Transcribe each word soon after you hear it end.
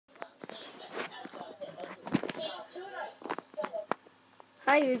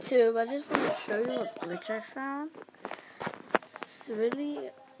Hi YouTube, I just want to show you a glitch I found. It's really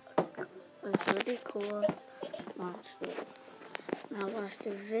cool. Now watch the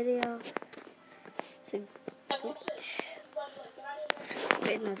video. It's a glitch.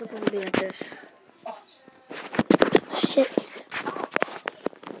 Wait, no, it's supposed to be like this. Shit.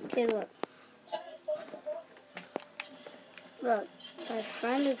 Okay, look. Look, my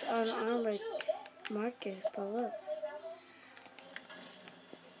friend is unarmed like Marcus, but look.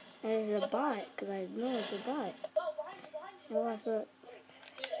 And it's a bot, because I know it's a bot. And watch, look.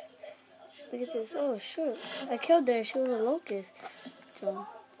 Look at this. Oh, shoot. I killed her. She was a locust.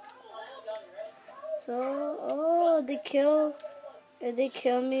 So, they kill. If they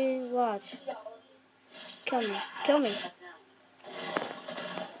kill me, watch. Kill me. Kill me.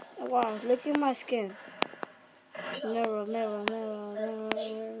 Wow, look at my skin. Mirror.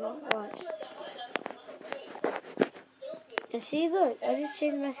 Watch. And see, look. I just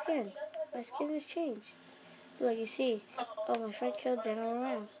changed my skin. My skin has changed. Look, you see. Oh, my friend killed General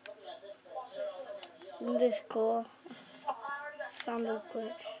Ram. Isn't this cool? Found the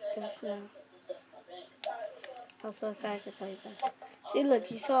glitch just now. I was so excited to tell you that. See, look,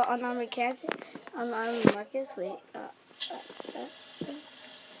 you saw unarmed Marcus. Wait. Watch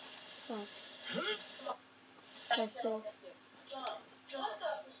this.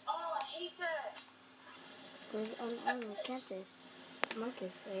 Where's unarmed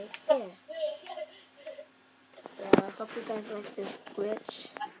Marcus right there. So, I hope you guys like this glitch.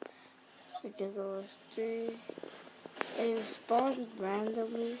 Because it was 3. It spawned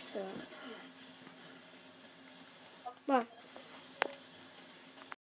randomly, so.